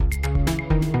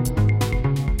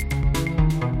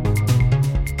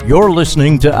You're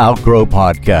listening to Outgrow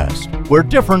Podcast, where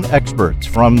different experts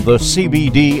from the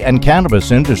CBD and cannabis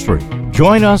industry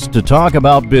join us to talk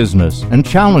about business and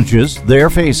challenges they're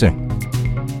facing.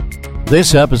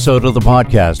 This episode of the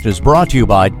podcast is brought to you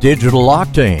by Digital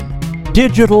Octane.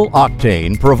 Digital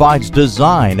Octane provides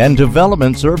design and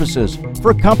development services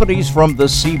for companies from the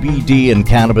CBD and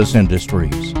cannabis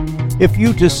industries. If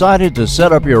you decided to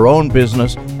set up your own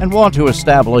business and want to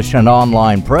establish an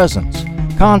online presence,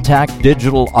 contact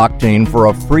Digital Octane for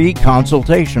a free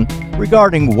consultation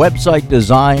regarding website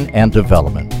design and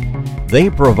development. They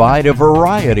provide a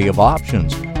variety of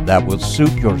options that will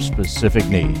suit your specific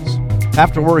needs.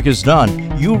 After work is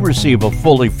done, you receive a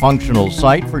fully functional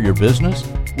site for your business,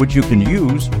 which you can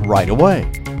use right away.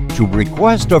 To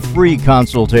request a free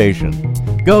consultation,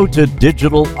 go to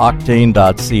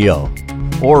digitaloctane.co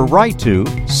or write to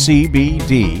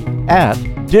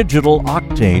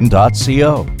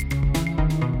cbd@digitaloctane.co.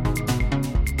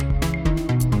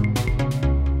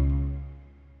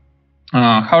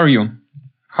 How are you?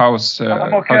 How's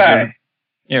I'm okay.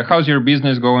 How's your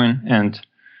business going? And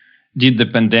did the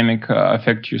pandemic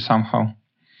affect you somehow?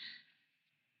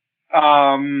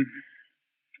 Fusion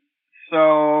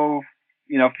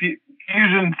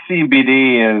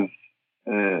CBD is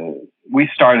we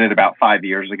started about 5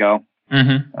 years ago,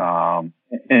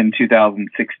 in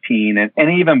 2016,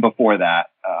 and even before that,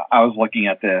 I was looking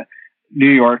at the New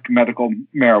York medical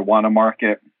marijuana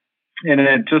market. And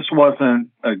it just wasn't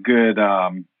a good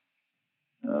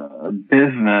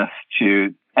business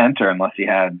to enter unless you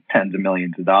had tens of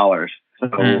millions of dollars.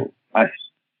 So I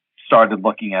started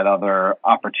looking at other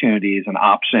opportunities and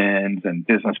options and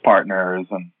business partners.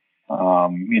 And,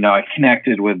 I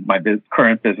connected with my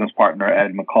current business partner,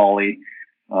 Ed McCauley,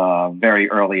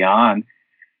 very early on.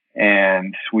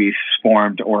 And we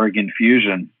formed Oregon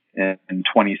Fusion in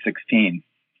 2016.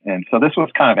 And so this was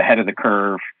kind of ahead of the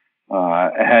curve,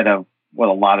 ahead of what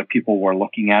a lot of people were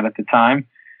looking at the time.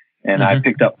 And I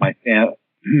picked up my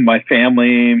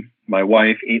family, my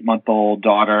wife, 8-month-old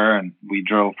daughter, and we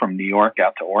drove from New York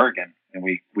out to Oregon, and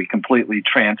we completely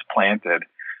transplanted.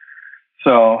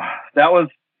 So that was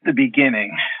the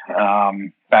beginning,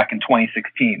 back in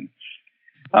 2016.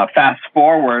 Fast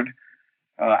forward,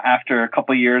 after a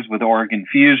couple of years with Oregon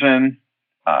Fusion,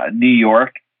 New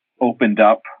York opened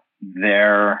up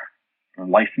their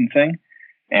licensing.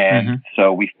 And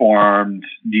so we formed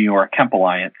New York Hemp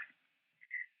Alliance.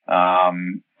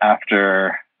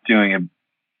 After doing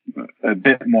a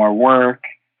bit more work,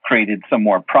 created some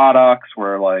more products.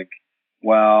 We're like,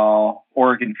 well,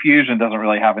 Oregon Fusion doesn't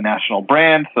really have a national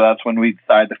brand. So that's when we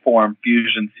decided to form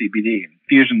Fusion CBD.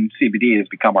 Fusion CBD has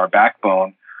become our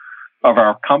backbone of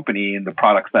our company and the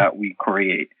products that we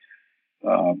create.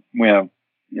 We have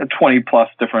 20 plus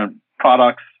different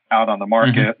products out on the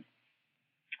market.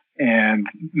 And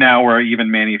now we're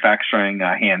even manufacturing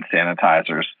hand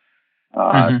sanitizers.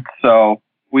 So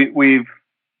we've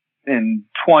in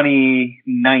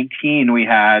 2019 we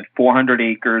had 400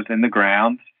 acres in the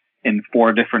ground in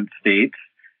 4 different states,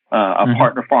 a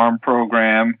partner farm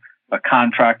program, a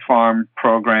contract farm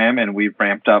program, and we've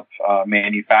ramped up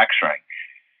manufacturing.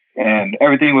 And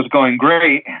everything was going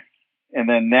great. And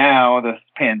then now this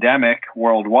pandemic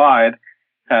worldwide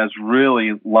has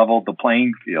really leveled the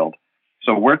playing field.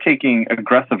 So we're taking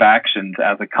aggressive actions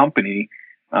as a company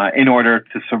in order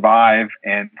to survive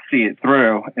and see it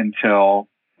through until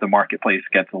the marketplace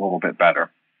gets a little bit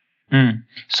better.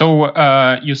 So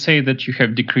you say that you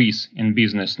have decrease in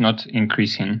business, not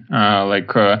increasing.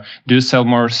 Do you sell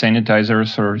more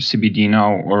sanitizers or CBD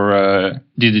now, or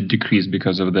did it decrease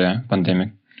because of the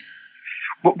pandemic?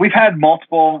 We've had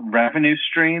multiple revenue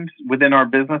streams within our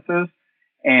businesses,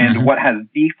 and what has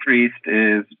decreased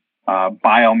is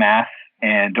biomass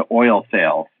and oil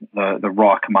sales, the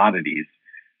raw commodities.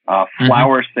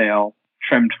 Flower sales,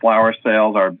 trimmed flower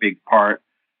sales are a big part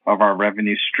of our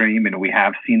revenue stream, and we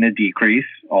have seen a decrease,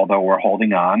 although we're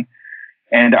holding on.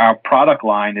 And our product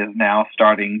line is now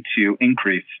starting to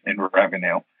increase in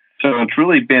revenue. So it's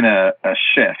really been a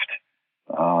shift,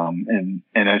 and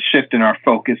a shift in our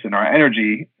focus and our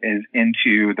energy is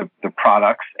into the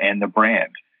products and the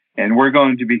brand. And we're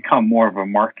going to become more of a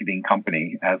marketing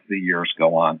company as the years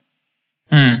go on.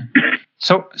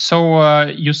 So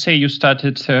you say you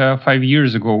started 5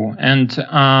 years ago, and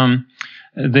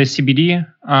the CBD,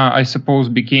 I suppose,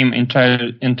 became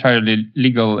entirely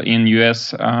legal in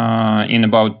US in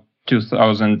about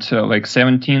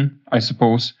 2017, I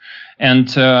suppose.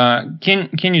 And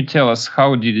can you tell us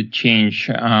how did it change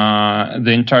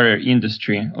the entire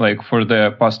industry, like for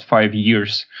the past 5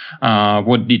 years?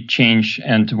 What did change,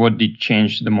 and what did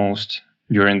change the most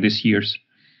during these years?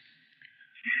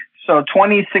 So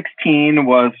 2016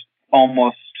 was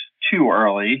almost too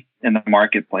early in the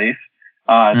marketplace.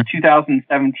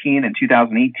 2017 and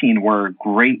 2018 were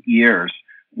great years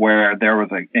where there was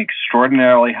an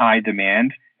extraordinarily high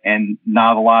demand and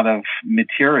not a lot of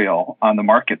material on the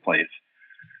marketplace.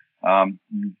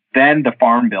 Then the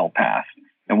Farm Bill passed.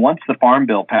 And once the Farm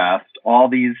Bill passed, all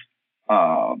these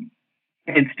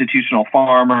institutional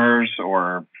farmers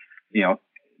or,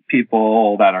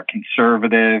 people that are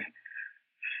conservative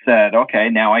said, okay,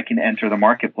 now I can enter the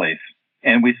marketplace.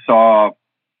 And we saw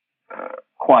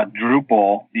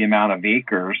quadruple the amount of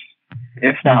acres,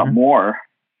 if not more,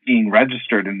 being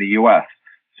registered in the U.S.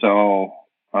 So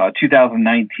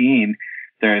 2019,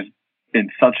 there's been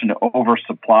such an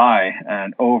oversupply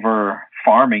and over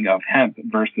farming of hemp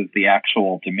versus the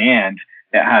actual demand,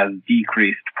 it has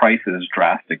decreased prices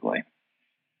drastically.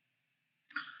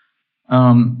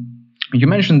 You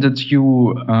mentioned that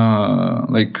you,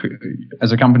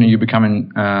 as a company, you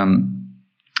becoming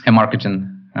a marketing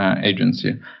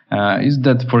agency. Is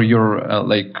that for your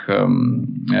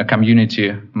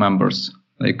community members?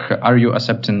 Are you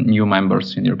accepting new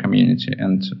members in your community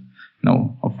and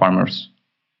of farmers?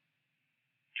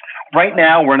 Right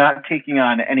now, we're not taking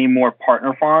on any more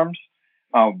partner farms.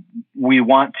 We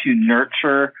want to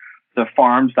nurture the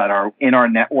farms that are in our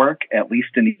network, at least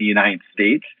in the United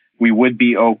States. We would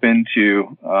be open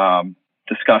to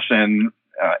discussion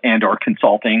and or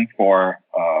consulting for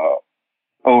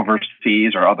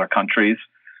overseas or other countries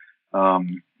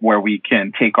where we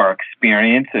can take our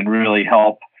experience and really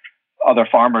help other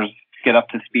farmers get up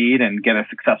to speed and get a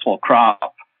successful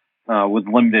crop with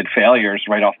limited failures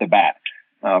right off the bat.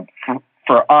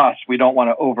 For us, we don't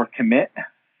want to overcommit,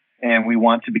 and we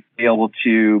want to be able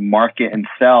to market and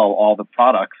sell all the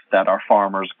products that our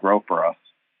farmers grow for us.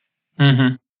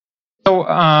 Mm-hmm. So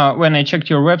when I checked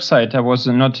your website, I was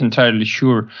not entirely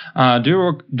sure.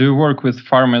 Do you work with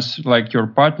farmers like your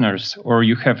partners, or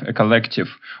you have a collective,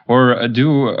 or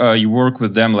do you work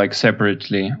with them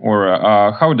separately, or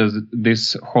how does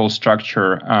this whole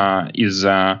structure is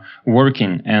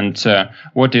working? And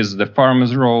what is the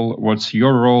farmer's role? What's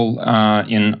your role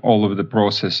in all of the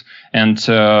process? And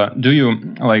do you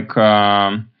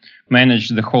manage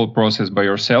the whole process by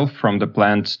yourself, from the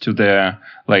plant to the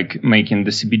making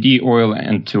the CBD oil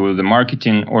and to the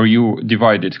marketing, or you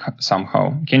divide it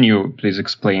somehow? Can you please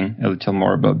explain a little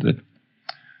more about that?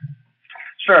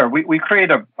 Sure. We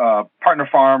create a partner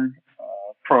farm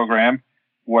program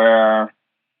where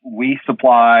we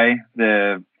supply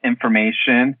the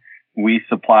information, we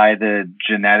supply the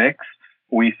genetics,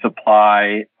 we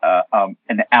supply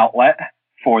an outlet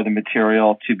for the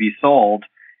material to be sold.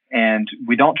 And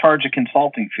we don't charge a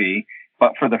consulting fee,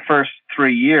 but for the first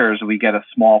 3 years, we get a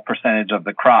small percentage of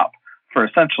the crop for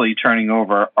essentially turning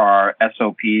over our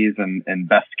SOPs and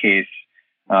best case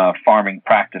farming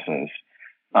practices.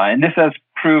 And this has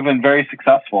proven very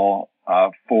successful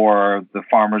for the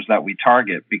farmers that we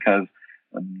target because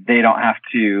they don't have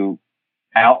to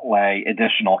outlay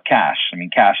additional cash. I mean,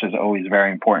 cash is always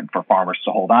very important for farmers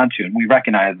to hold on to, and we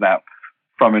recognize that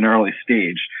from an early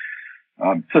stage.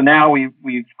 So now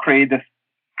we've created this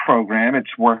program.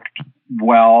 It's worked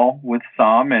well with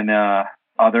some, and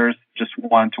others just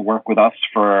want to work with us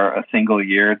for a single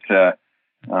year to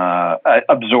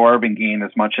absorb and gain as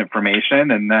much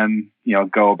information, and then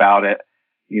go about it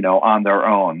on their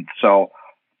own. So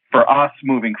for us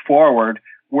moving forward,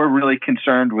 we're really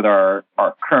concerned with our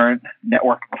current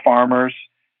network of farmers,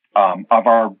 of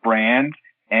our brand,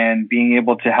 and being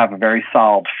able to have a very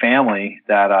solid family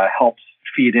that helps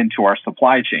feed into our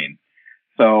supply chain.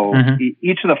 So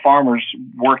each of the farmers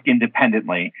work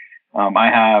independently. I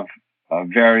have a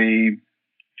very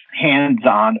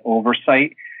hands-on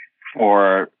oversight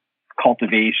for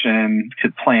cultivation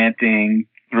to planting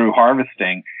through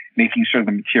harvesting, making sure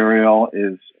the material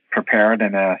is prepared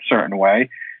in a certain way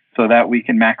so that we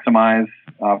can maximize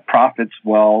profits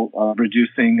while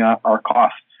reducing our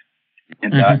costs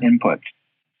and inputs.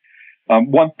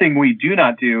 One thing we do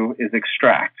not do is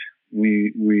extract.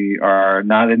 We are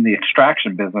not in the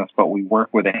extraction business, but we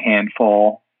work with a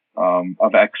handful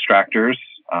of extractors,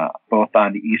 both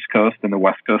on the East Coast and the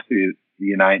West Coast of the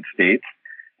United States.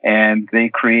 And they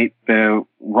create the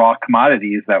raw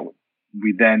commodities that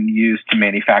we then use to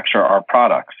manufacture our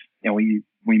products. And we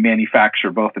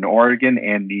manufacture both in Oregon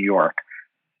and New York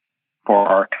for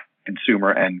our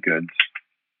consumer end goods.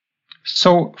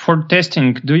 So for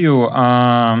testing, do you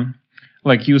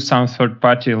use some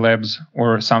third-party labs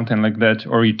or something like that,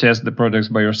 or you test the products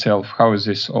by yourself? How is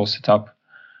this all set up?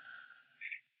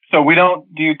 So we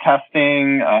don't do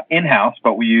testing in-house,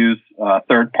 but we use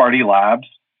third-party labs.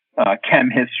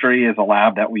 ChemHistory is a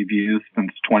lab that we've used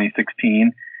since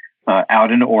 2016.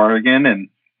 out in Oregon, and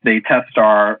they test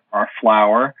our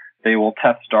flower. They will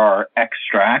test our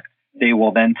extract. They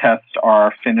will then test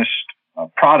our finished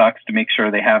products to make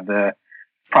sure they have the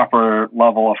proper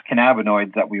level of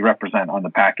cannabinoids that we represent on the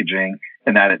packaging,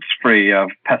 and that it's free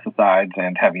of pesticides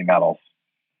and heavy metals.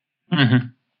 Mm-hmm.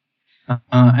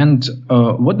 And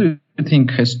what do you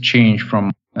think has changed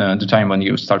from the time when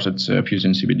you started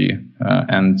fusing CBD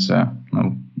and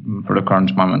for the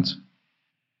current moment?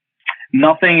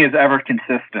 Nothing is ever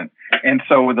consistent. And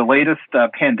so with the latest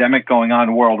pandemic going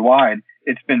on worldwide,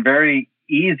 it's been very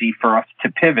easy for us to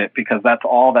pivot because that's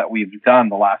all that we've done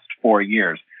the last 4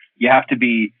 years. You have to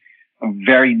be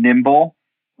very nimble.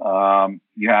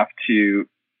 You have to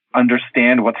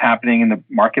understand what's happening in the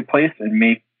marketplace and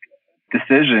make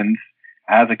decisions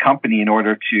as a company in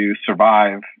order to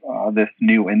survive this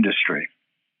new industry.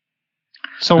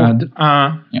 So,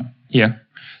 yeah.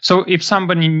 So if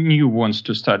somebody new wants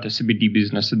to start a CBD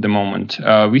business at the moment,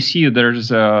 we see there's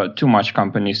too much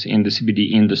companies in the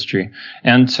CBD industry.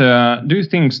 And do you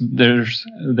think there's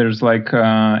like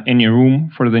any room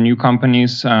for the new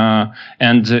companies? And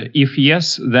if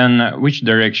yes, then which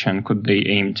direction could they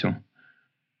aim to?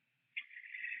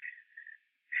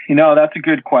 That's a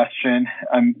good question.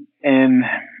 In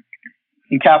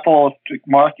capitalistic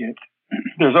markets,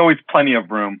 there's always plenty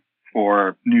of room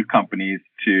for new companies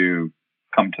to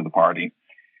come to the party.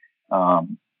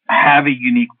 Have a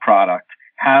unique product.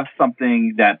 Have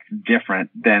something that's different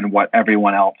than what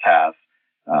everyone else has.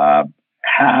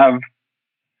 Have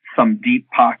some deep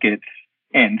pockets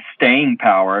and staying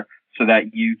power so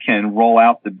that you can roll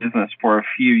out the business for a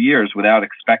few years without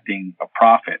expecting a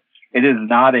profit. It is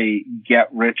not a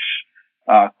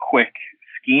get-rich-quick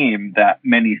scheme that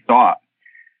many thought.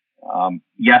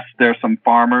 Yes, there's some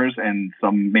farmers and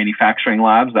some manufacturing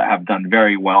labs that have done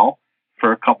very well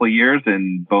for a couple of years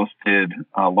and boasted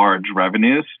large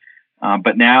revenues.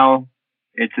 But now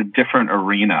it's a different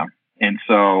arena. And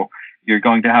so you're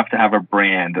going to have a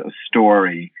brand, a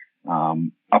story,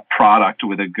 a product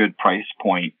with a good price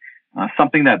point,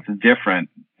 something that's different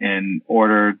in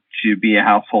order to be a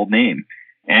household name.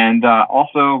 And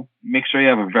also make sure you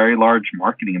have a very large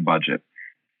marketing budget,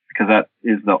 because that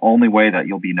is the only way that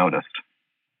you'll be noticed.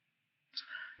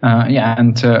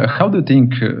 And how do you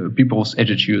think people's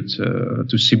attitude to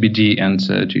CBD and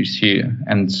THC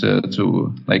and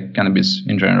to like cannabis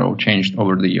in general changed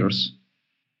over the years?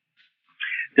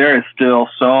 There is still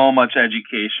so much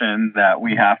education that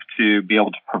we have to be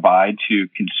able to provide to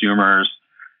consumers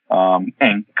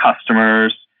and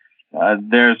customers.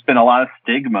 There's been a lot of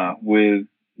stigma with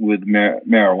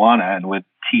marijuana and with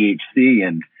THC,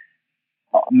 and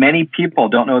many people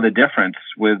don't know the difference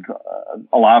with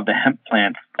a lot of the hemp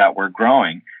plants that we're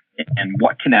growing and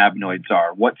what cannabinoids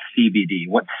are, what's CBD,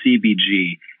 what's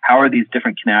CBG, how are these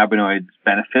different cannabinoids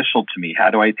beneficial to me? How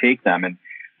do I take them? And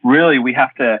really, we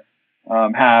have to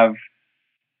have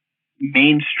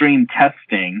mainstream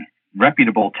testing,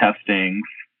 reputable testing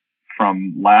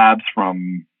from labs,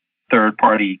 from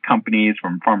third-party companies,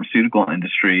 from pharmaceutical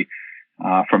industry,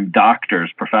 from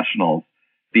doctors, professionals,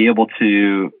 be able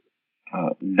to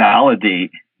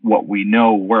validate what we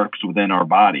know works within our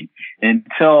body.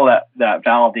 Until that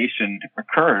validation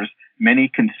occurs, many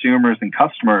consumers and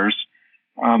customers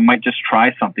might just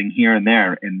try something here and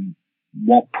there and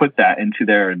won't put that into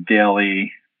their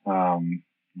daily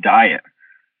diet,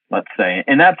 let's say.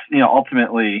 And that's,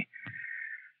 ultimately,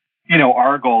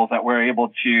 our goal is that we're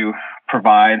able to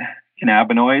provide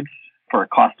cannabinoids for a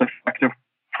cost-effective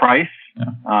price,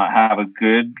 have a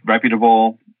good,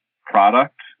 reputable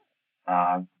product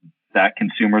that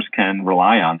consumers can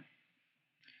rely on.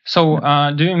 So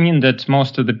do you mean that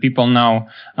most of the people now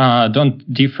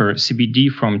don't differ CBD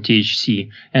from THC,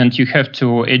 and you have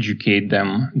to educate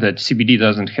them that CBD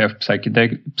doesn't have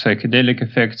psychedelic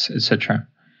effects, etc.?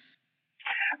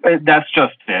 That's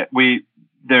just it.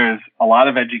 There's a lot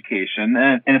of education,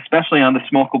 and especially on the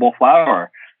smokable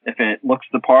flower. If it looks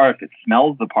the part, if it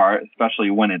smells the part,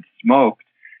 especially when it's smoked,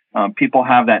 people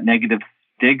have that negative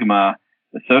stigma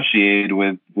associated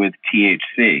with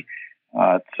THC.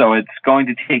 So it's going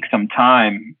to take some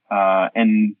time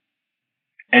and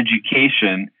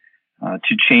education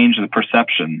to change the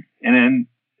perception. And then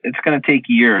it's going to take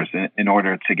years in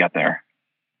order to get there.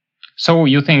 So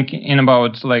you think in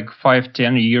about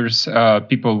 5-10 years,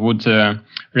 people would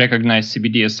recognize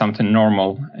CBD as something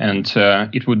normal, and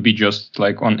it would be just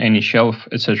like on any shelf,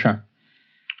 etc.?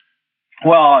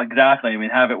 Well, exactly.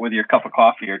 Have it with your cup of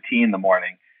coffee or tea in the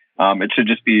morning. It should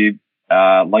just be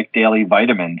like daily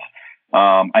vitamins.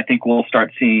 I think we'll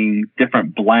start seeing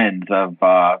different blends of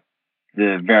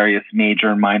the various major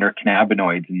and minor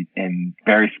cannabinoids in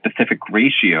very specific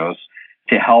ratios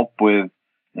to help with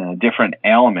different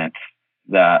ailments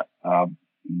that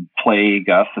plague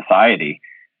society.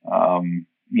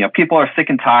 People are sick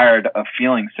and tired of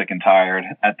feeling sick and tired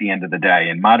at the end of the day,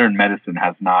 and modern medicine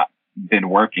has not been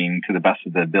working to the best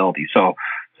of the ability. So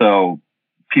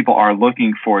people are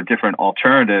looking for different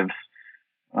alternatives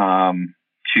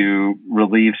to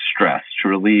relieve stress, to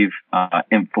relieve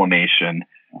inflammation,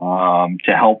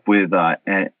 to help with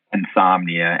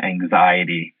insomnia,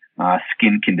 anxiety,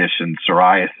 skin conditions,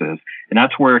 psoriasis. And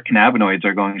that's where cannabinoids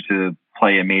are going to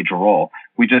play a major role.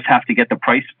 We just have to get the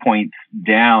price points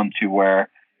down to where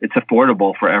it's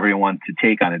affordable for everyone to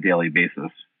take on a daily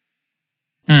basis.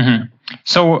 Mm-hmm.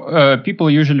 So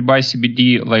people usually buy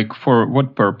CBD, like for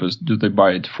what purpose do they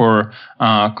buy it? For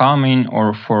calming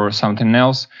or for something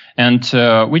else? And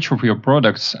which of your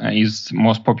products is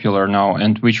most popular now?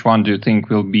 And which one do you think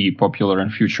will be popular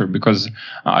in future? Because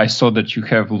I saw that you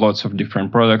have lots of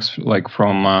different products, like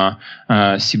from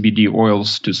CBD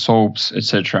oils to soaps,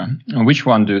 etc. Which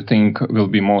one do you think will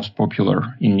be most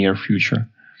popular in near future?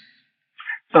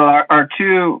 So our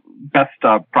two best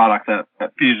products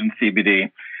at Fusion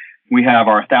CBD, we have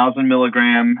our 1,000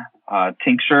 milligram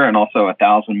tincture and also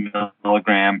 1,000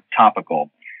 milligram topical.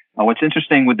 What's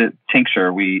interesting with the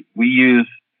tincture, we use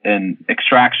an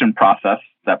extraction process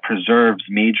that preserves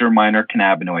major minor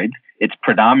cannabinoids. It's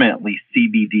predominantly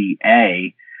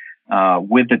CBDA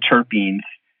with the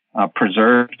terpenes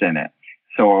preserved in it.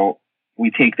 So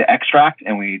we take the extract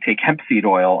and we take hemp seed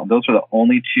oil, and those are the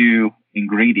only two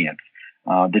ingredients.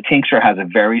 The tincture has a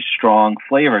very strong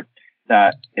flavor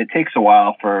that it takes a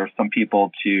while for some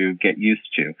people to get used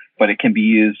to, but it can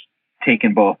be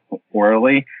taken both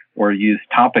orally or used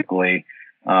topically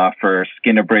for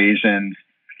skin abrasions,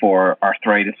 for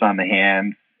arthritis on the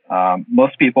hands.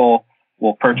 Most people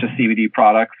will purchase CBD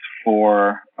products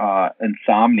for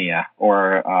insomnia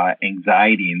or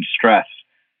anxiety and stress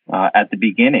at the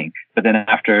beginning, but then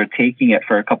after taking it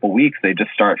for a couple weeks, they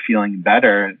just start feeling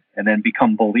better and then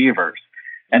become believers.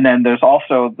 And then there's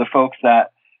also the folks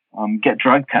that get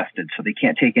drug tested, so they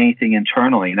can't take anything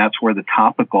internally, and that's where the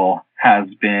topical has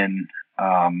been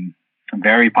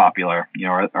very popular.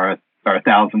 Our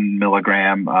 1,000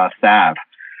 milligram salve,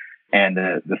 and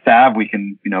the salve we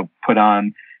can put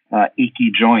on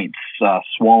achy joints,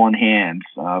 swollen hands,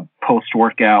 post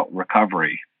workout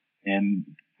recovery, and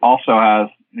also has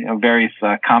various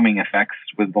calming effects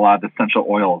with a lot of essential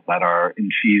oils that are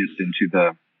infused into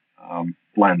the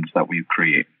blends that we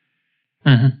create.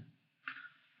 Mm-hmm.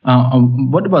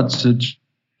 What about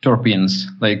terpenes?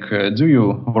 Like, do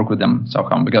you work with them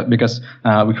somehow? Because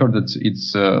we heard that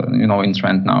it's in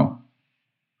trend now.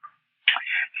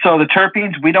 So the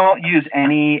terpenes, we don't use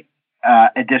any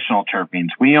additional terpenes.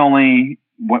 We only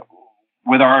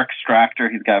with our extractor.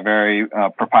 He's got a very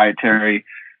proprietary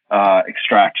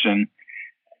extraction,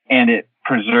 and it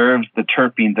preserves the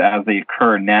terpenes as they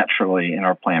occur naturally in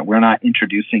our plant. We're not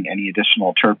introducing any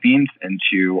additional terpenes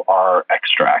into our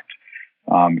extract.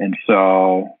 And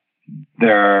so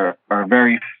there are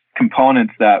various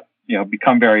components that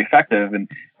become very effective. And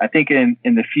I think in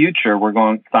the future,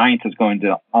 science is going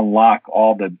to unlock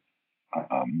all the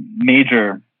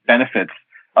major benefits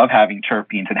of having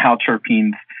terpenes and how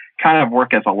terpenes kind of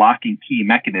work as a locking key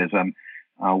mechanism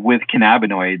with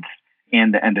cannabinoids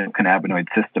and the endocannabinoid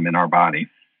system in our body.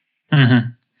 Mm-hmm.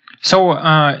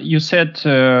 So you said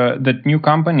that new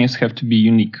companies have to be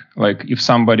unique. Like if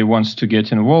somebody wants to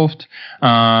get involved,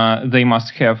 they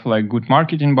must have like good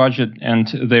marketing budget, and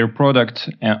their product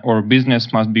or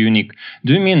business must be unique.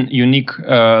 Do you mean unique?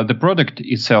 The product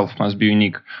itself must be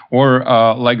unique, or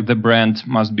like the brand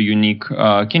must be unique?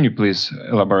 Can you please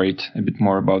elaborate a bit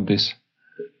more about this?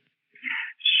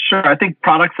 Sure. I think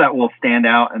products that will stand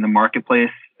out in the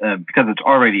marketplace, because it's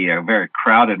already a very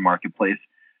crowded marketplace,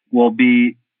 will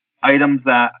be items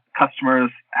that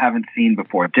customers haven't seen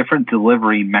before, different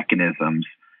delivery mechanisms,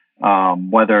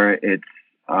 whether it's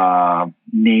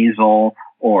nasal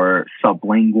or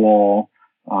sublingual,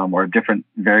 or different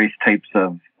various types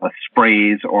of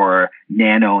sprays or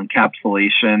nano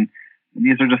encapsulation. And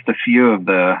these are just a few of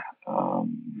the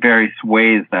various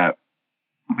ways that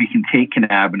we can take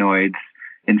cannabinoids,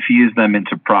 infuse them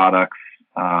into products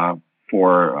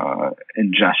for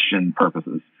ingestion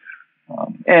purposes.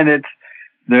 And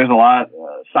there's a lot of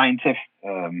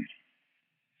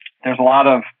there's a lot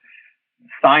of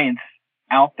science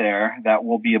out there that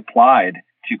will be applied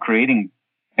to creating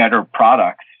better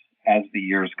products as the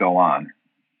years go on.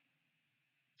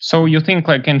 So you think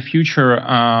like in future,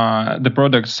 the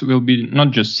products will be not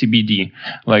just CBD,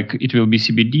 like it will be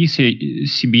CBD,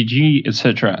 CBG,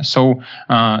 etc. So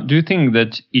do you think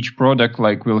that each product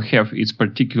like will have its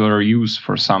particular use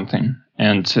for something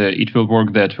and it will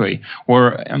work that way?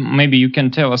 Or maybe you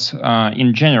can tell us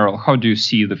in general, how do you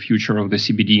see the future of the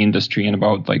CBD industry in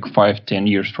about like 5-10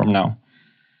 years from now?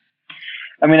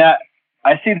 I mean,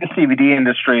 I see the CBD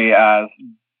industry as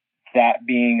that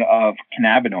being of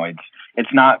cannabinoids.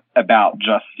 It's not about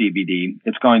just CBD.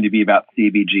 It's going to be about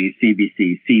CBG,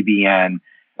 CBC, CBN,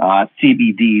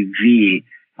 CBDV.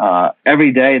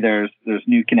 Every day there's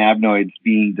new cannabinoids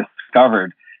being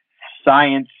discovered.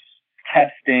 Science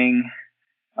testing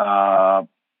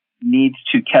needs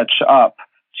to catch up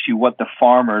to what the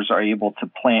farmers are able to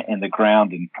plant in the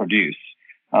ground and produce.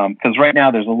 Because right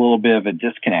now there's a little bit of a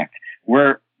disconnect.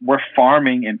 We're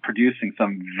farming and producing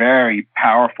some very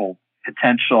powerful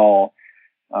potential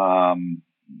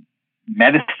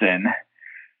medicine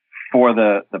for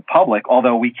the public,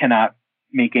 although we cannot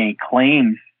make any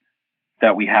claims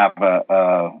that we have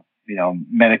a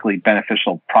medically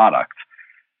beneficial product.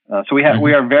 So we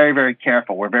are very, very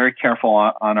careful. We're very careful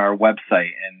on our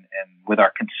website and with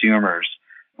our consumers.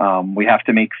 We have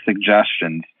to make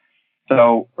suggestions.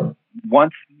 So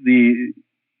once the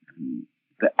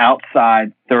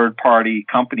outside third party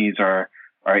companies are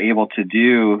able to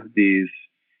do these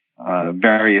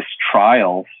various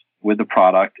trials with the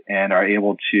product and are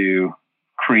able to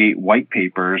create white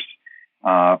papers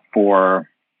for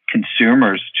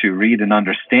consumers to read and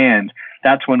understand,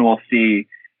 that's when we'll see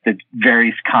the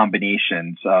various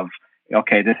combinations of,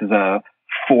 okay, this is a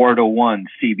 4-to-1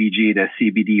 CBG to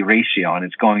CBD ratio, and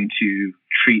it's going to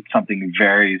treat something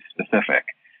very specific.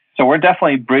 So we're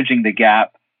definitely bridging the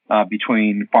gap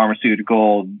between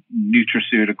pharmaceutical,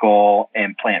 nutraceutical,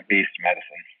 and plant-based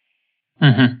medicine.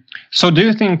 Mm-hmm. So do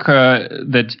you think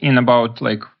that in about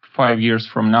like 5 years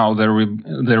from now there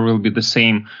will be the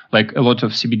same, like a lot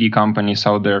of CBD companies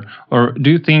out there, or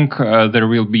do you think there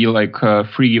will be like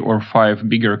 3 or 5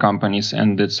 bigger companies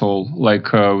and that's all,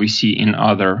 like we see in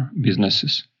other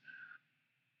businesses?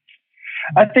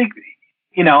 I think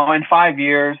in 5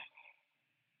 years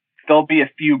there'll be a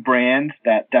few brands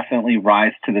that definitely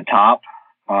rise to the top.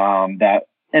 And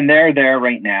they're there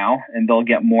right now, and they'll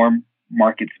get more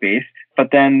market space. But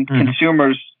then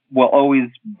consumers will always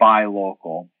buy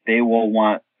local. They will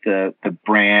want the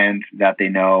brand that they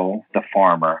know, the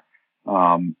farmer.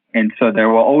 And so there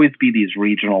will always be these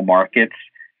regional markets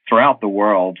throughout the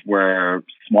world where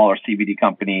smaller CBD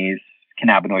companies,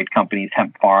 cannabinoid companies,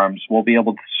 hemp farms will be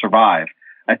able to survive.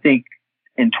 I think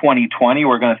in 2020,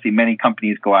 we're going to see many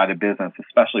companies go out of business,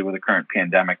 especially with the current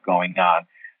pandemic going on.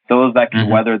 Those that can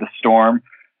weather the storm,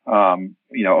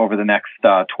 over the next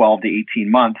 12 to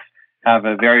 18 months, have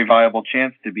a very viable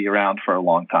chance to be around for a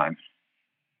long time.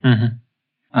 And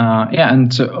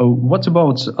what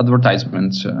about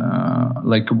advertisements?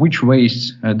 Like which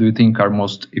ways do you think are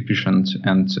most efficient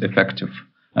and effective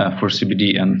for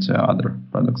CBD and other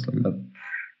products like that?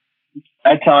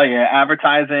 I tell you,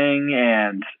 advertising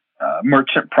and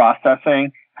merchant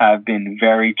processing have been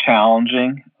very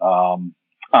challenging.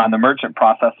 On the merchant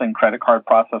processing, credit card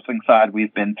processing side,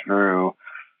 we've been through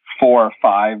 4 or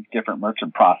 5 different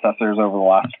merchant processors over the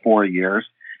last 4 years.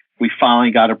 We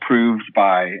finally got approved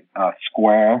by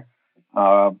Square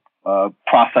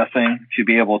Processing to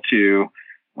be able to,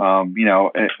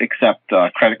 accept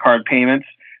credit card payments.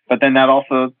 But then that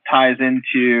also ties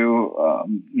into,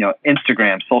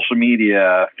 Instagram, social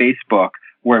media, Facebook.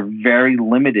 We're very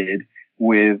limited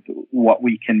with what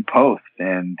we can post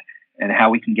and how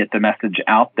we can get the message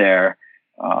out there.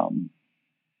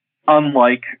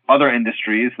 Unlike other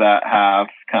industries that have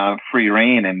kind of free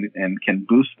reign and can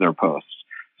boost their posts.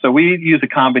 So we use a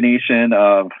combination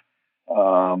of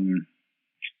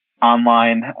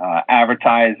online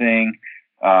advertising,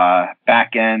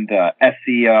 back-end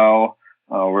SEO.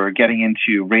 We're getting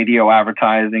into radio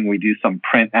advertising. We do some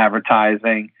print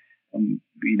advertising.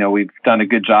 We've done a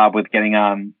good job with getting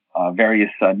on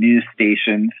various news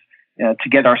stations to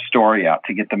get our story out,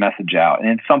 to get the message out.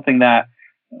 And it's something that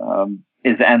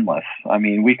is endless. I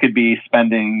mean, we could be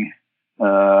spending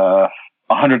 $100,000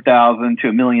 to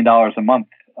 $1 million a month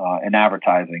in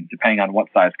advertising, depending on what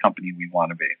size company we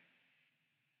want to be.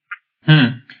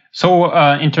 So,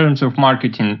 in terms of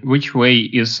marketing, which way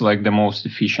is like the most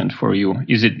efficient for you?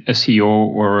 Is it SEO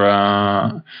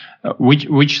or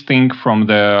which thing from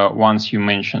the ones you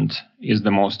mentioned is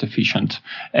the most efficient?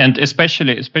 And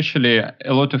especially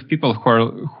a lot of people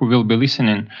who will be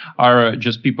listening are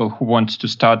just people who want to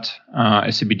start a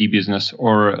CBD business,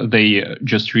 or they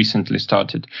just recently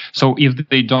started. So, if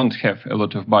they don't have a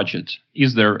lot of budget,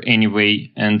 is there any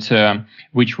way, and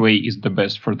which way is the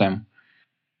best for them?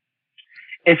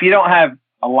 If you don't have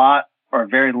a lot or a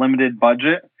very limited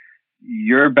budget,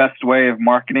 your best way of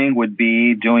marketing would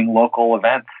be doing local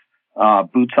events,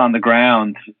 boots on the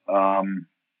ground.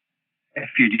 If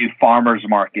you do farmers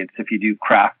markets, if you do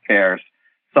craft fairs,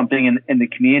 something in the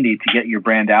community to get your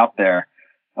brand out there.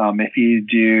 If you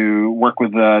do work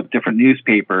with different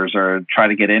newspapers or try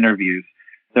to get interviews,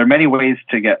 there are many ways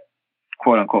to get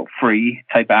quote unquote free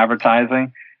type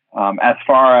advertising. As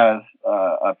far as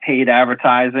paid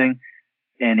advertising,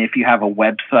 and if you have a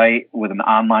website with an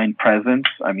online presence,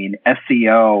 I mean,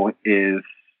 SEO is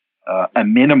a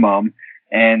minimum,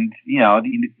 and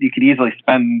you could easily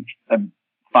spend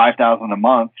 $5,000 a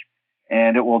month,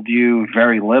 and it will do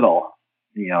very little.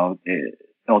 It'll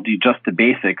do just the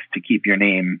basics to keep your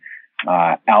name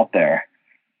out there.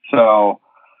 So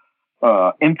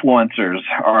influencers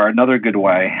are another good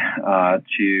way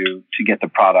to get the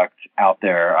product out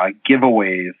there.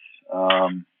 Giveaways.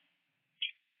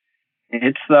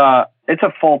 It's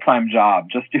a full-time job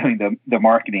just doing the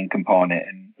marketing component.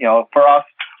 And, for us,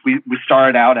 we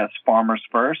started out as farmers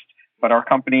first, but our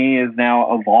company is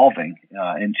now evolving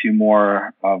into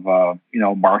more of a,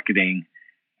 marketing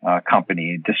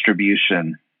company,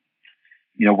 distribution.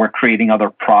 We're creating other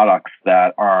products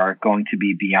that are going to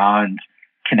be beyond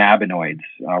cannabinoids.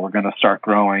 We're going to start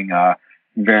growing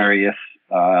various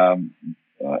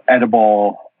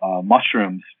edible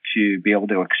mushrooms to be able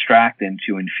to extract and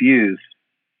to infuse,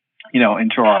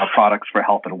 into our products for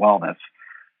health and wellness.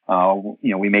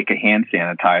 We make a hand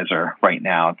sanitizer right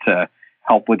now to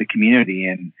help with the community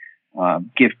and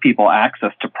give people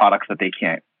access to products that they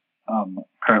can't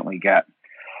currently get.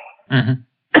 Mm-hmm.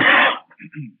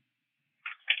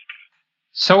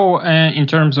 So, in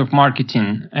terms of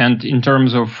marketing and in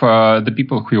terms of the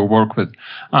people who you work with,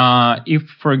 if,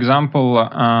 for example,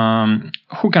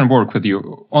 who can work with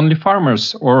you? Only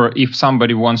farmers, or if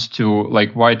somebody wants to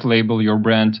white label your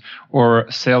brand or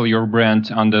sell your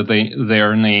brand under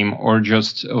their name, or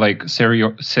just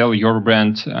sell your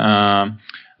brand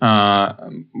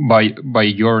by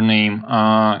your name,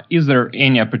 is there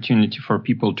any opportunity for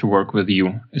people to work with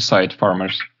you aside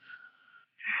farmers?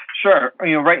 Sure.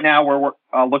 Right now we're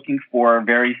looking for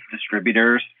various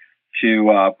distributors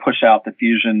to push out the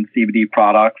Fusion CBD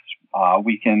products.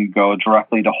 We can go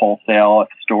directly to wholesale if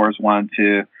stores want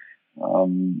to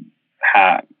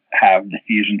have the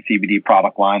Fusion CBD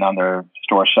product line on their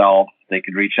store shelves. They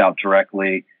could reach out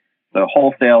directly. The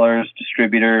wholesalers,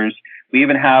 distributors. We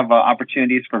even have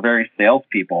opportunities for various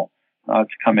salespeople to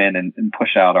come in and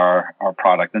push out our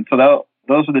product. And so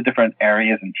those are the different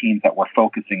areas and teams that we're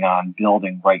focusing on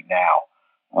building right now.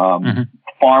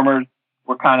 Farmers,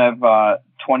 we're kind of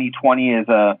 2020 is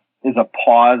a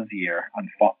pause year on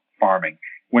farming.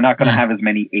 We're not going to have as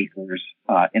many acres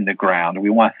in the ground. We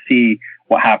want to see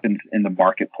what happens in the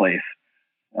marketplace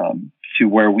to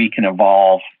where we can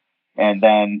evolve, and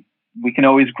then we can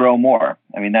always grow more.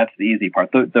 I mean, that's the easy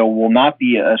part. There will not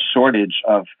be a shortage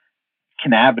of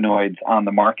cannabinoids on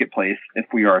the marketplace if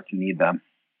we are to need them.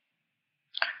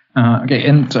 Okay,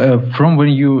 and from when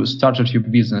you started your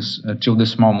business till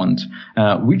this moment,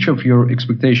 which of your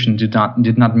expectations did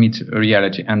not meet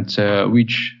reality, and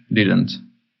which didn't?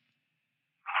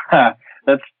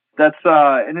 That's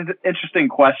an interesting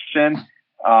question.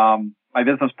 My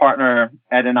business partner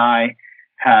Ed and I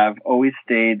have always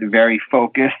stayed very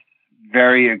focused,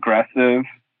 very aggressive,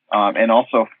 and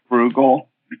also frugal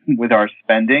with our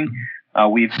spending.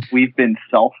 We've been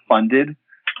self-funded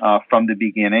from the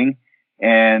beginning.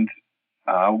 And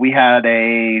we had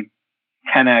a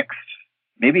 10x,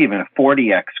 maybe even a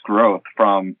 40x growth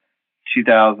from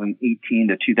 2018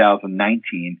 to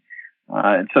 2019.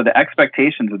 And so the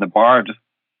expectations of the bar just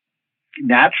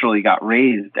naturally got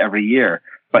raised every year.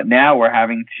 But now we're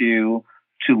having to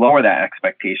lower that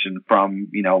expectation from,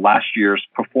 last year's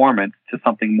performance to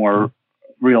something more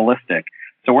realistic.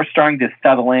 So we're starting to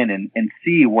settle in and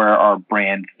see where our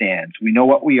brand stands. We know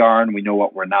what we are and we know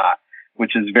what we're not,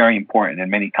 which is very important,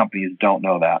 and many companies don't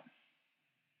know that.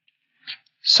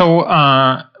 So,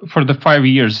 for the 5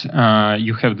 years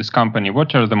you have this company,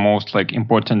 what are the most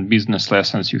important business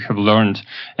lessons you have learned?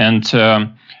 And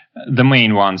the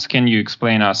main ones. Can you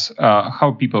explain us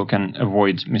how people can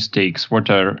avoid mistakes? What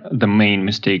are the main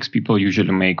mistakes people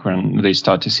usually make when they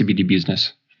start a CBD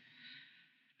business?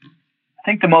 I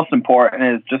think the most important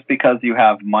is just because you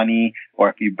have money or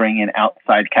if you bring in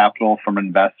outside capital from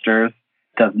investors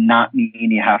does not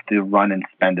mean you have to run and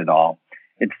spend it all.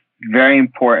 It's very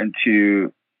important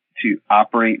to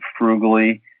operate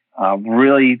frugally,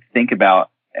 really think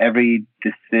about every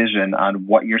decision on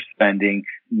what you're spending,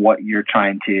 what you're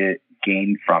trying to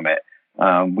gain from it.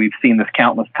 We've seen this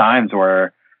countless times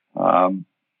where a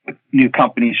new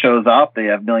company shows up, they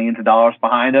have millions of dollars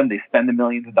behind them, they spend the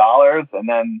millions of dollars, and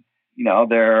then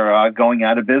they're going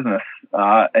out of business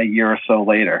a year or so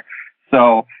later.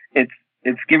 So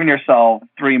it's giving yourself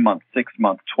 3 months, 6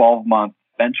 months, 12 month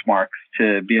benchmarks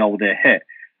to be able to hit.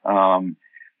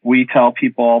 We tell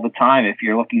people all the time, if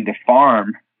you're looking to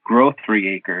farm, grow 3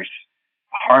 acres,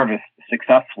 harvest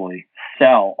successfully,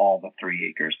 sell all the 3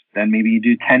 acres. Then maybe you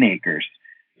do 10 acres.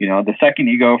 The second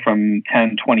you go from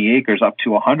 10, 20 acres up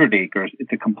to 100 acres,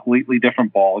 it's a completely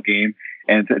different ball game,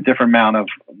 and it's a different amount of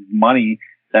money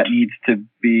that needs to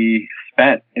be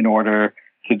spent in order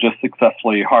to just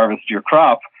successfully harvest your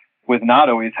crop with not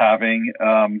always having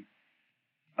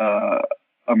a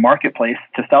marketplace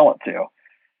to sell it to.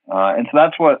 And so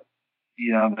that's what,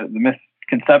 the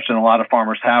misconception a lot of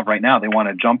farmers have right now. They want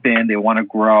to jump in, they want to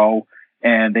grow,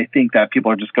 and they think that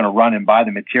people are just going to run and buy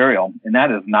the material. And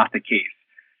that is not the case.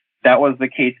 That was the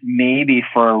case maybe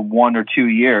for 1 or 2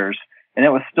 years, and it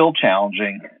was still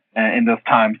challenging in those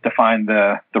times to find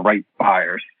the right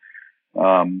buyers.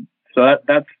 So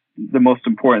that's the most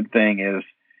important thing is,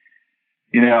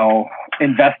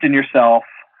 invest in yourself,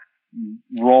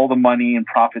 roll the money and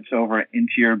profits over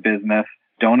into your business.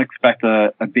 Don't expect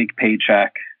a big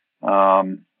paycheck.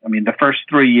 The first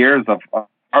 3 years of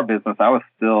our business, I was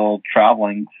still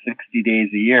traveling 60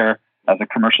 days a year as a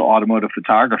commercial automotive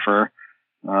photographer,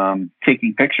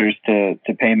 taking pictures to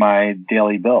pay my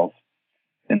daily bills.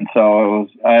 And so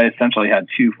I essentially had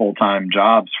 2 full-time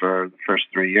jobs for the first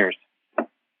 3 years.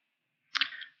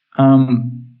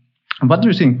 What do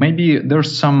you think? Maybe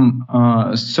there's some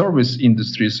service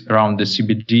industries around the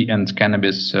CBD and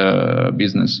cannabis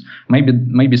business.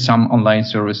 Maybe some online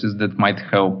services that might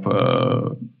help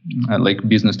like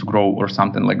business to grow or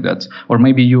something like that. Or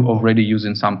maybe you already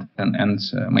using something and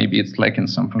maybe it's lacking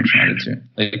some functionality.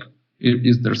 Like,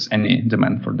 is there any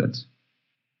demand for that?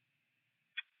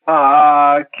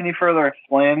 Can you further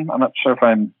explain? I'm not sure if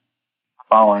I'm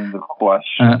following the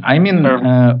question.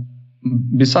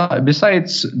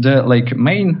 Besides the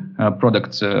main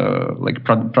product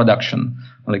production,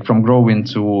 like from growing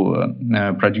to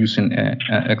producing,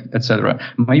 etc.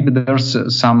 Maybe there's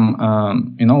some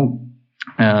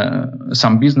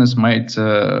some business might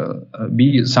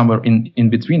be somewhere in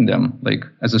between them, like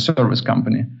as a service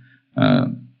company,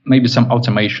 maybe some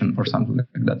automation or something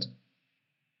like that.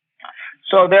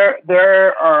 So there's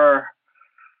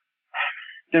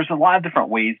a lot of different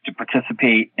ways to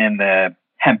participate in the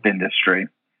hemp industry.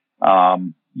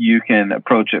 You can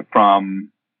approach it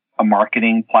from a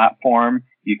marketing platform.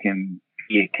 You can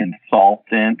be a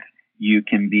consultant. You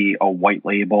can be a white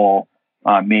label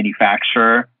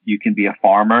manufacturer. You can be a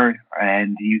farmer,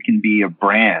 and you can be a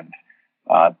brand.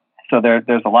 So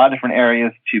there's a lot of different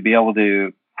areas to be able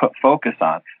to put focus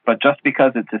on. But just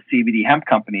because it's a CBD hemp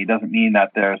company doesn't mean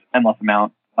that there's endless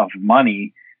amount of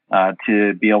money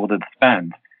to be able to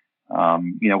spend.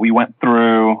 We went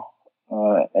through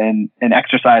an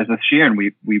exercise this year, and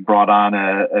we brought on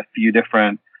a few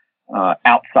different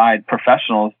outside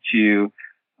professionals to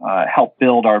help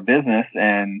build our business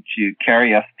and to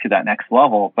carry us to that next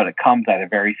level. But it comes at a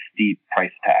very steep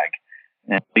price tag,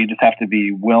 and you just have to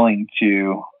be willing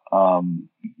to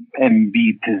and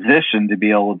be positioned to be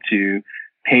able to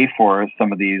pay for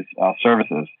some of these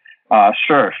services.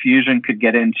 Sure, Fusion could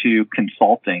get into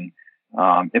consulting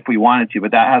if we wanted to,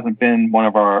 but that hasn't been one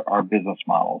of our business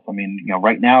models.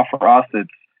 Right now for us, it's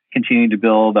continuing to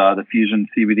build the Fusion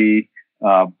CBD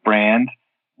brand,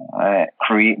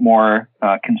 create more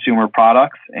consumer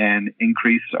products, and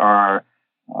increase our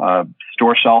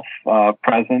store shelf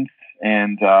presence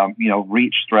and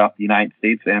reach throughout the United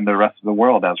States and the rest of the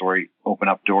world as we open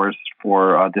up doors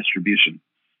for distribution.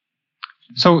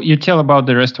 So you tell about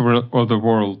the rest of the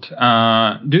world.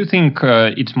 Do you think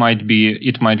it might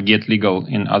get legal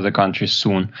in other countries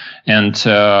soon? And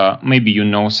maybe you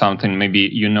know something. Maybe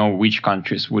you know which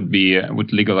countries would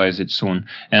legalize it soon.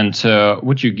 And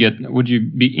would you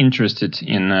be interested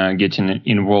in getting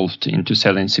involved into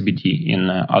selling CBD in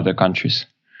other countries?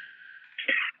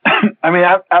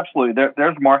 Absolutely.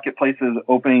 There's marketplaces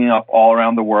opening up all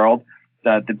around the world.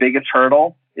 The biggest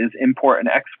hurdle is import and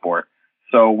export.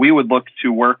 So we would look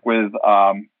to work with,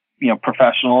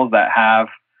 professionals that have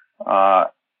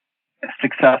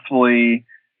successfully,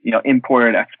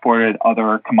 imported, exported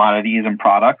other commodities and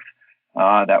products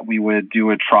that we would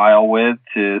do a trial with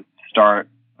to start,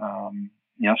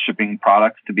 shipping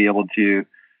products to be able to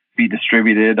be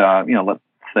distributed, let's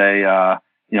say,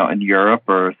 in Europe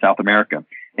or South America.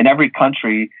 And every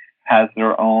country has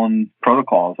their own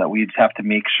protocols that we just have to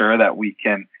make sure that we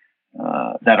can,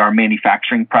 that our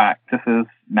manufacturing practices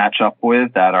match up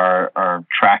with, that our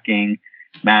tracking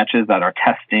matches, that our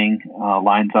testing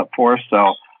lines up for.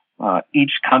 So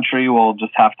each country will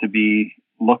just have to be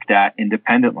looked at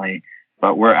independently,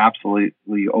 but we're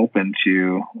absolutely open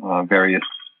to various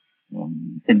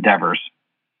endeavors.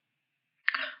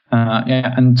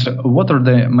 And what are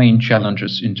the main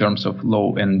challenges in terms of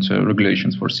law and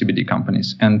regulations for CBD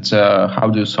companies, and how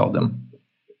do you solve them?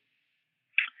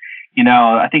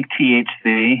 I think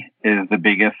THC is the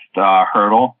biggest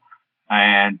hurdle,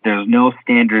 and there's no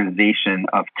standardization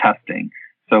of testing.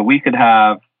 So we could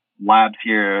have labs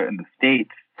here in the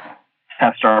States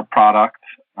test our product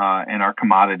and our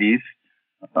commodities,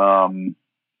 and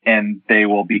they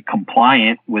will be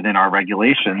compliant within our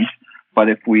regulations. But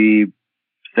if we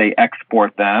say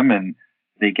export them and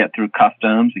they get through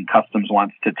customs and customs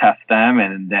wants to test them,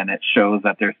 and then it shows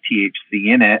that there's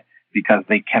THC in it because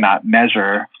they cannot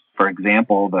measure, for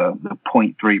example, the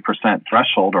 0.3%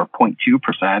 threshold or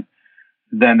 0.2%,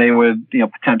 then they would,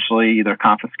 potentially either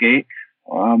confiscate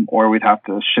or we'd have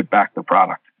to ship back the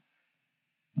product.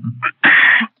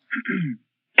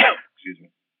 Excuse me.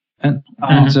 And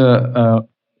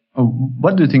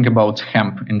what do you think about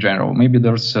hemp in general? Maybe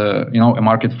there's a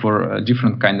market for a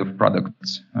different kind of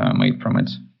products made from it.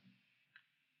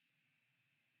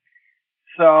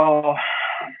 So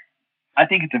I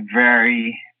think it's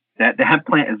the hemp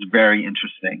plant is very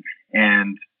interesting,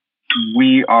 and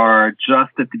we are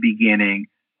just at the beginning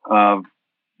of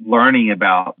learning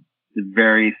about the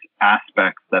various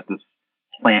aspects that this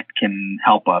plant can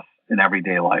help us in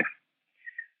everyday life.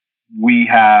 We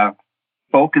have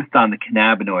focused on the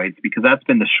cannabinoids because that's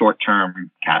been the short-term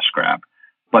cash grab,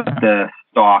 but the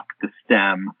stalk, the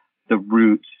stem, the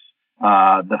roots,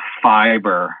 the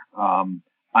fiber.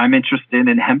 I'm interested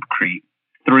in hempcrete.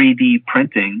 3D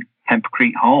printing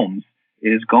hempcrete homes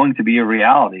is going to be a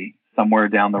reality somewhere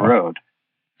down the road.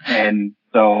 And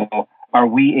so are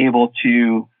we able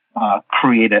to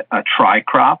create a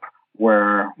tri-crop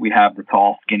where we have the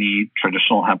tall, skinny,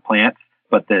 traditional hemp plants,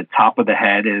 but the top of the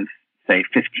head is, say,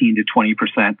 15 to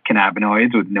 20%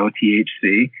 cannabinoids with no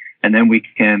THC. And then we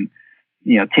can,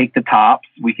 take the tops,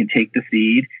 we can take the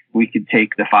seed, we can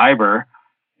take the fiber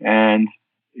and,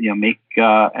 make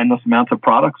endless amounts of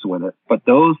products with it. But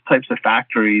those types of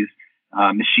factories,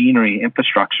 machinery,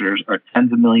 infrastructures are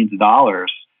tens of millions of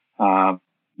dollars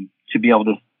to be able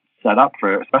to set up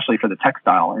for, especially for the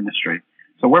textile industry.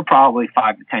 So we're probably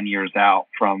 5 to 10 years out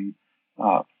from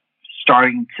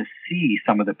starting to see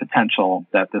some of the potential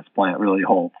that this plant really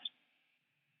holds.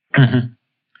 Mm-hmm.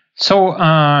 So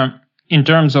in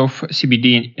terms of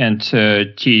CBD and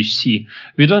THC,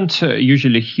 we don't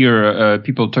usually hear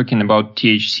people talking about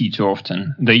THC too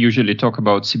often. They usually talk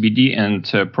about CBD and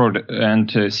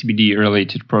CBD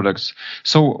related products.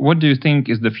 So what do you think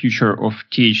is the future of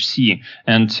THC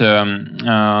and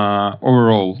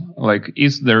overall? Like,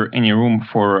 is there any room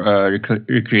for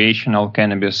recreational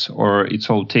cannabis, or it's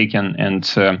all taken and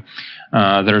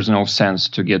there's no sense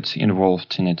to get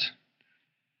involved in it?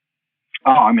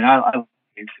 Oh, I mean, I like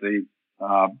THC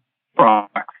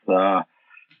products,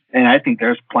 and I think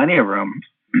there's plenty of room.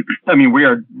 I mean,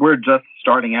 we're just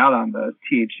starting out on the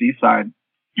THC side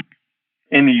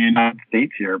in the United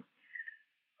States here,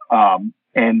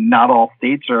 and not all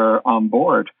states are on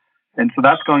board, and so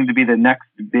that's going to be the next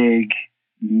big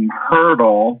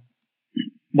hurdle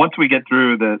once we get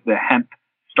through the hemp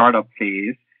startup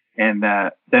phase, and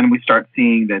then we start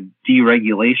seeing the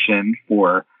deregulation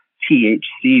for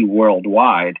THC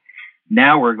worldwide.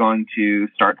 Now we're going to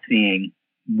start seeing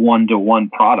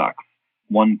 1-to-1 products,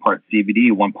 1 part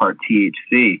CBD, 1 part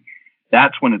THC.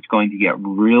 That's when it's going to get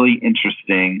really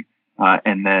interesting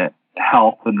in the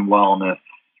health and wellness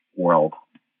world.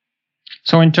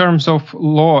 So in terms of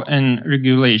law and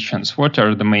regulations, what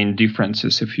are the main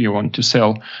differences if you want to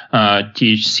sell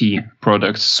THC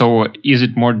products? So is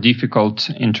it more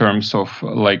difficult in terms of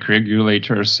like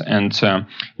regulators and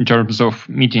in terms of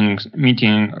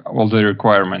meeting all the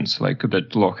requirements like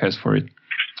that law has for it?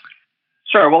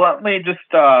 Sure. Well, let me just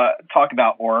talk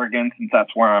about Oregon, since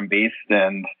that's where I'm based,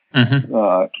 and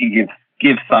can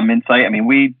give some insight. I mean,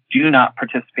 we do not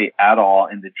participate at all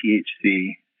in the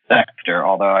THC sector,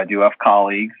 although I do have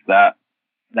colleagues that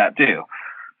do.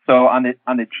 So on the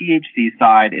THC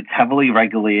side, it's heavily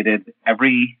regulated.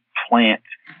 Every plant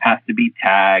has to be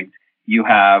tagged. You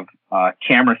have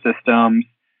camera systems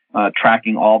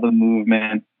tracking all the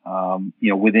movement,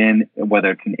 within,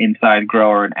 whether it's an inside grow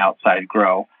or an outside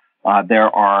grow.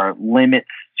 There are limits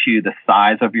to the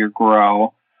size of your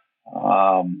grow.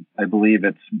 I believe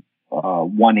it's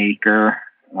 1 acre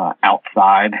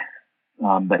outside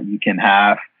that you can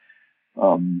have.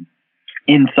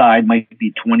 Inside might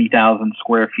be 20,000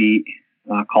 square feet,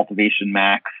 cultivation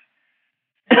max,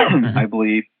 I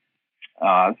believe.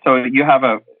 So you have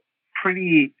a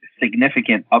pretty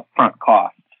significant upfront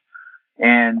cost.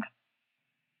 And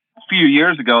a few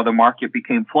years ago, the market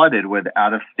became flooded with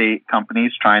out-of-state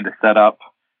companies trying to set up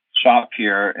shop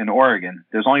here in Oregon.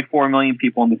 There's only 4 million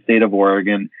people in the state of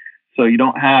Oregon, so you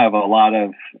don't have a lot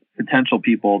of potential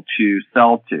people to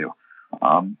sell to.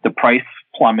 The price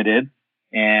plummeted,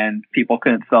 and people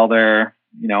couldn't sell their,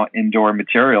 indoor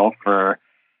material for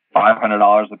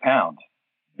 $500 a pound.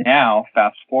 Now,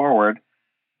 fast forward,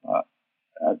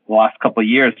 the last couple of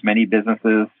years, many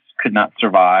businesses could not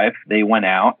survive. They went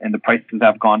out, and the prices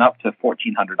have gone up to $1,400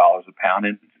 a pound,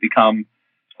 and it's become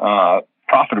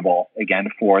profitable again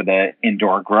for the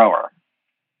indoor grower.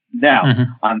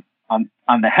 Now,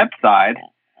 on the hemp side,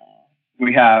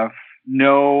 we have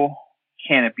no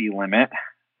canopy limit.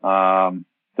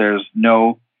 There's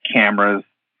no cameras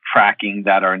tracking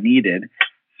that are needed.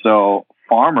 So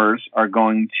farmers are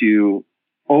going to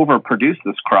overproduce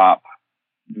this crop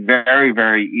very,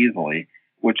 very easily,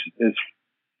 which is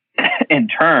in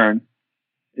turn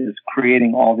is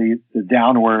creating all the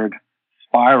downward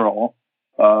spiral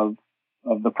of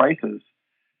the prices.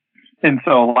 And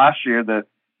so last year, the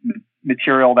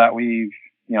material that we've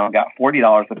got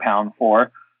 $40 a pound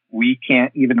for, we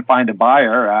can't even find a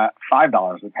buyer at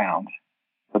 $5 a pound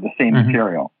for the same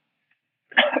material.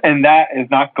 And that is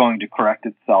not going to correct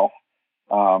itself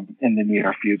in the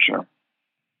near future.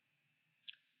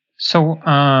 So,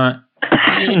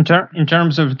 in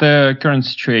terms of the current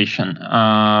situation,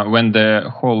 when the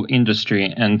whole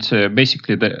industry and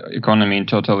basically the economy in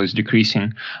total is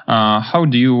decreasing, how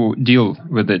do you deal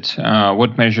with it?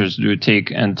 What measures do you take?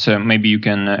 And maybe you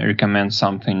can recommend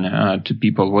something to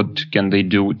people. What can they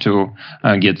do to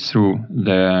get through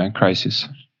the crisis?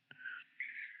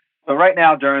 So right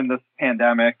now, during this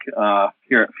pandemic,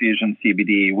 here at Fusion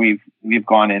CBD, we've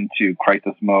gone into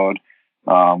crisis mode.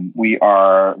 We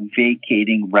are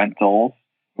vacating rentals.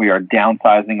 We are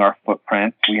downsizing our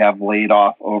footprint. We have laid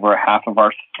off over half of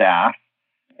our staff,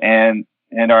 and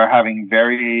are having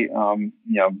very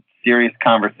serious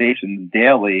conversations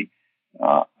daily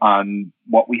on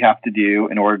what we have to do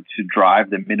in order to drive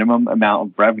the minimum amount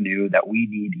of revenue that we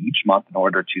need each month in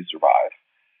order to survive.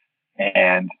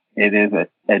 And it is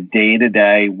a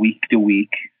day-to-day,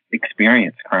 week-to-week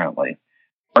experience currently.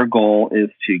 Our goal is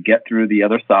to get through the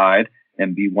other side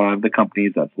and be one of the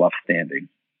companies that's left standing.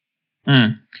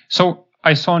 So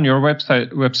I saw on your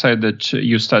website that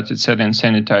you started selling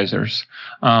sanitizers.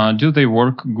 Do they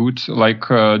work good? Like,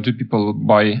 do people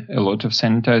buy a lot of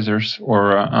sanitizers,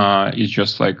 or is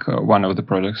just like one of the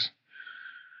products?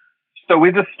 So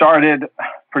we just started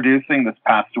producing this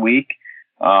past week,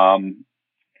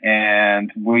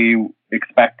 and we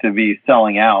expect to be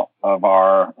selling out of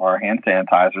our hand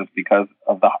sanitizers because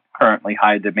of the currently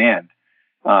high demand.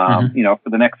 For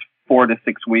the next 4 to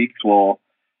 6 weeks, or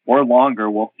longer,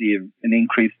 we'll see an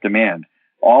increased demand.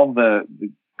 All the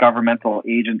governmental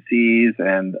agencies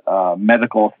and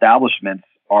medical establishments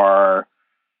are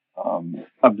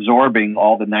absorbing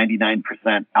all the 99%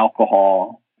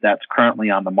 alcohol that's currently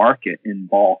on the market in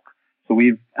bulk. So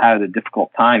we've had a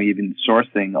difficult time even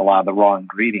sourcing a lot of the raw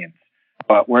ingredients,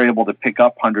 but we're able to pick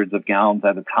up hundreds of gallons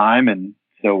at a time, and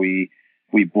so we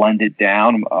blend it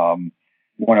down.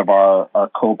 One of our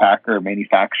co-packer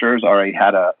manufacturers already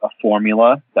had a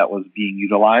formula that was being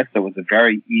utilized. So it was a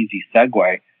very easy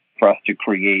segue for us to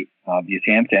create these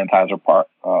hand sanitizer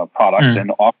products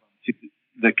and offer to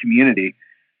the community.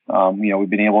 We've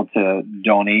been able to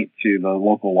donate to the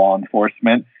local law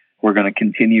enforcement. We're going to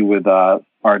continue with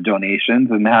our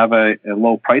donations and have a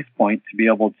low price point to be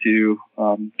able to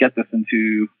get this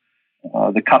into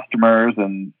the customers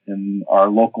and our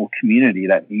local community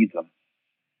that needs them.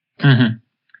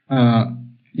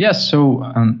 Yes, so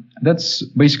that's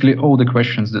basically all the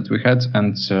questions that we had,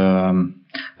 and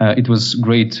it was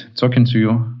great talking to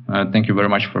you. Thank you very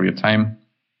much for your time.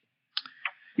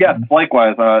 Yeah,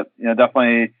 likewise.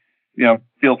 Definitely,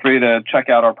 feel free to check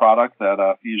out our products at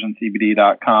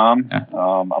fusioncbd.com. Yeah.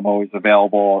 I'm always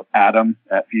available, Adam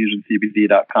at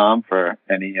fusioncbd.com, for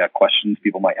any questions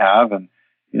people might have, and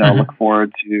look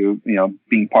forward to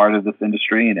being part of this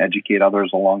industry and educate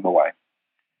others along the way.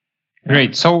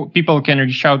 Great. So people can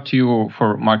reach out to you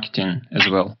for marketing as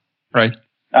well, right?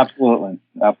 Absolutely.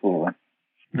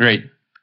 Great.